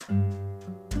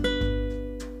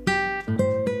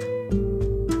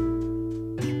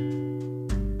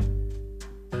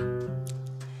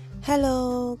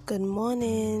Hello, good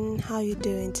morning. How you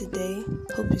doing today?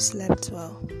 Hope you slept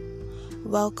well.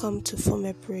 Welcome to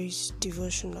Former Praise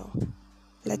Devotional.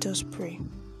 Let us pray.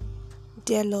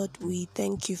 Dear Lord, we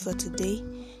thank you for today.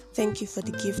 Thank you for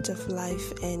the gift of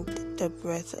life and the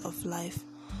breath of life.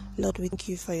 Lord, we thank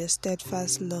you for your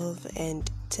steadfast love and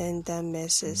tender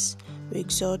mercies. We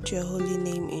exalt your holy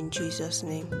name in Jesus'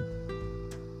 name.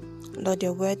 Lord,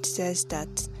 your word says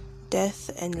that death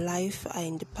and life are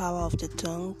in the power of the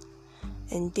tongue,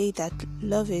 and they that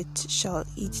love it shall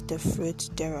eat the fruit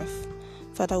thereof.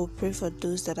 Father, we pray for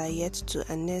those that are yet to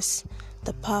harness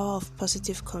the power of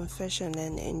positive confession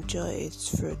and enjoy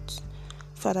its fruit.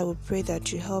 Father, we pray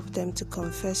that you help them to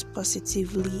confess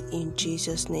positively in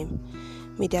Jesus' name.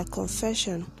 May their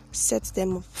confession set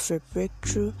them up for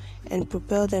breakthrough and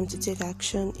propel them to take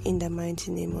action in the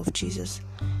mighty name of Jesus.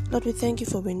 Lord, we thank you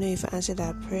for we know you've answered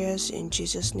our prayers in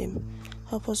Jesus' name.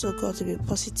 Help us, O God, to be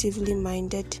positively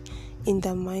minded in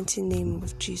the mighty name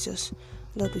of Jesus.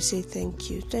 Lord, we say thank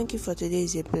you. Thank you for today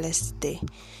is a blessed day.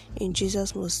 In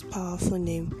Jesus' most powerful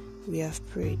name, we have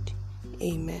prayed.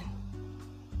 Amen.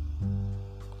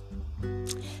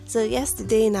 So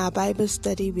yesterday in our Bible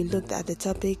study, we looked at the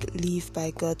topic, Live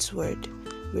by God's Word.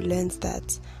 We learned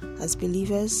that as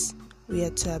believers, we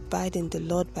are to abide in the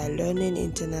Lord by learning,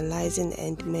 internalizing,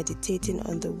 and meditating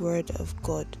on the Word of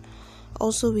God.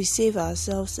 Also, we save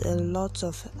ourselves a lot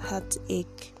of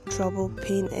heartache, trouble,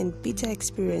 pain, and bitter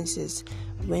experiences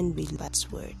when we live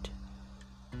God's Word.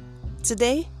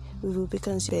 Today, we will be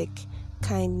considering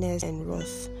kindness and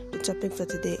wrath. The topic for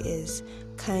today is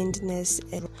kindness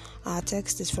and wrath. Our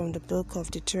text is from the book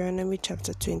of Deuteronomy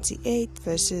chapter 28,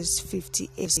 verses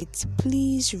 58.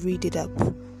 Please read it up.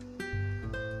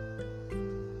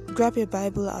 Grab your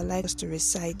Bible. I'd like us to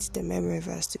recite the memory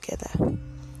verse together.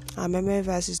 Our memory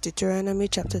verse is Deuteronomy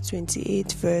chapter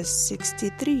 28, verse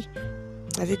 63.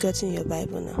 Have you gotten your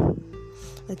Bible now?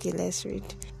 Okay, let's read.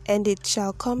 And it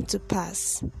shall come to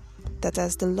pass that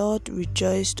as the Lord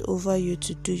rejoiced over you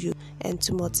to do you and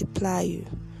to multiply you,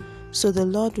 so the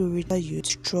Lord will rejoice you,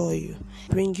 destroy you,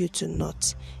 bring you to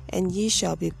naught, and ye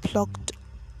shall be plucked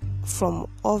from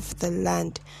off the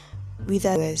land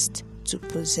whither west to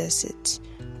possess it.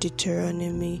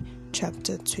 Deuteronomy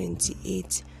chapter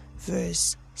 28,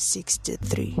 verse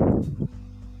 63.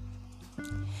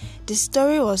 The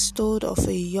story was told of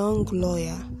a young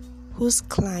lawyer whose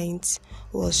client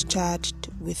was charged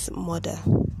with murder.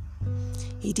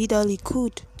 He did all he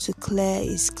could to clear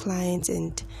his client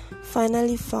and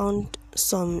finally found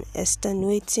some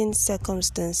extenuating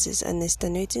circumstances. And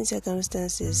extenuating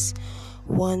circumstances,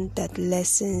 one that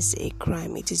lessens a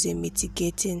crime. It is a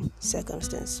mitigating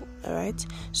circumstance. Alright?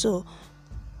 So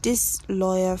this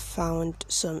lawyer found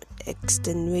some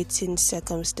extenuating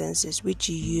circumstances which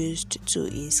he used to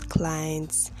his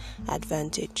client's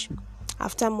advantage.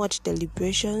 After much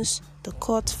deliberations, the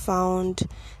court found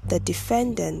the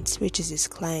defendant, which is his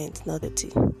client, not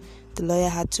guilty. The lawyer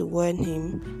had to warn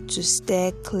him to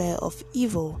steer clear of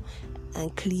evil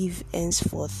and cleave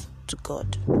henceforth to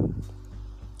God.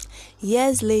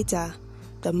 Years later,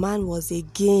 the man was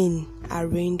again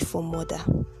arraigned for murder.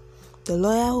 The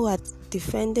lawyer who had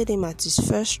defended him at his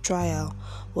first trial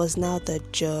was now the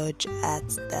judge at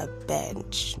the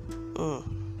bench.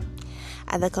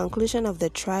 At the conclusion of the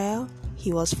trial,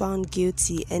 he was found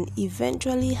guilty and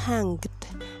eventually hanged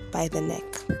by the neck.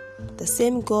 The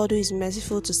same God who is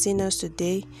merciful to sinners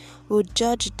today will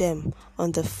judge them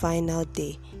on the final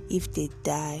day if they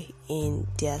die in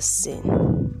their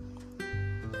sin.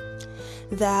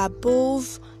 The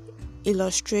above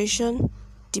illustration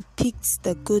depicts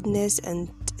the goodness and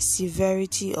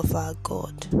severity of our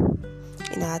God.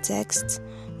 In our text,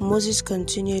 Moses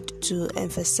continued to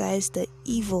emphasize the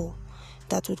evil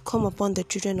that would come upon the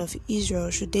children of Israel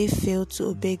should they fail to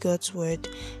obey God's word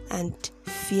and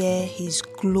fear his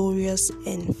glorious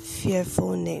and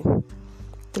fearful name.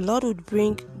 The Lord would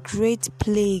bring great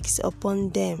plagues upon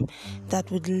them that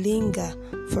would linger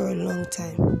for a long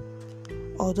time.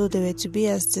 Although they were to be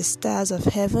as the stars of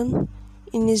heaven,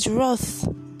 in his wrath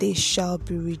they shall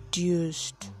be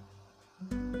reduced.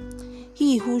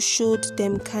 He who showed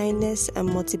them kindness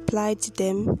and multiplied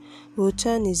them will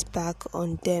turn his back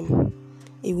on them.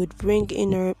 He would bring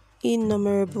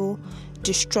innumerable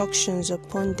destructions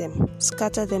upon them,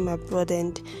 scatter them abroad,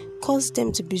 and cause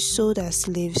them to be sold as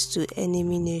slaves to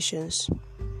enemy nations.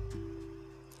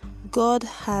 God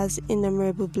has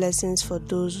innumerable blessings for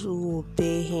those who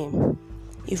obey him.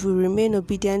 If we remain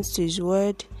obedient to his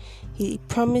word, he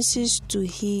promises to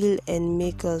heal and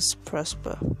make us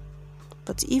prosper.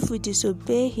 But if we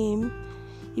disobey him,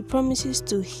 he promises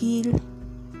to heal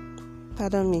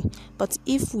But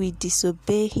if we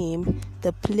disobey him,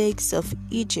 the plagues of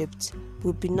Egypt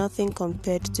will be nothing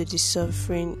compared to the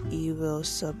suffering he will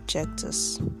subject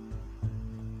us.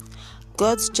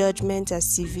 God's judgments are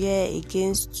severe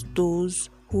against those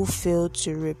who fail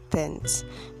to repent,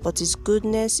 but his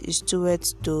goodness is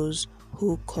towards those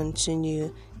who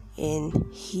continue in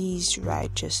his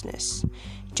righteousness.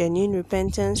 Genuine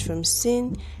repentance from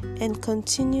sin and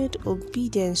continued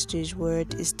obedience to his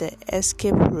word is the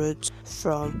escape route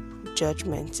from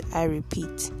judgment. I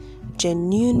repeat,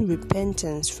 genuine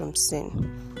repentance from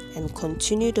sin and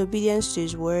continued obedience to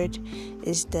his word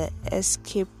is the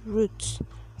escape route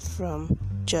from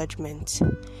judgment.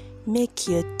 Make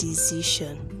your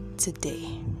decision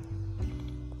today.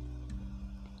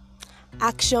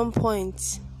 Action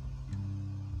points.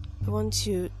 I want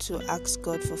you to ask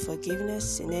God for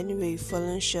forgiveness in any way you've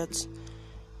fallen short.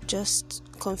 Just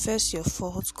confess your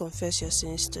faults, confess your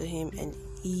sins to him, and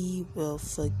he will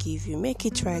forgive you. Make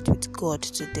it right with God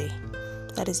today.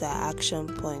 That is our action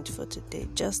point for today.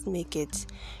 Just make it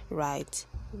right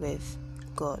with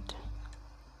God.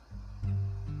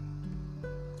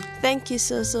 Thank you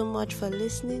so much for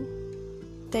listening.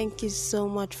 Thank you so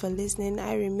much for listening.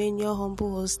 I remain your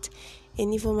humble host,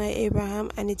 Enifoma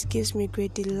Abraham, and it gives me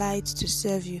great delight to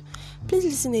serve you. Please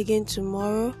listen again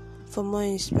tomorrow for more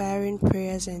inspiring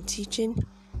prayers and teaching.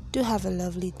 Do have a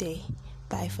lovely day.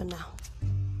 Bye for now.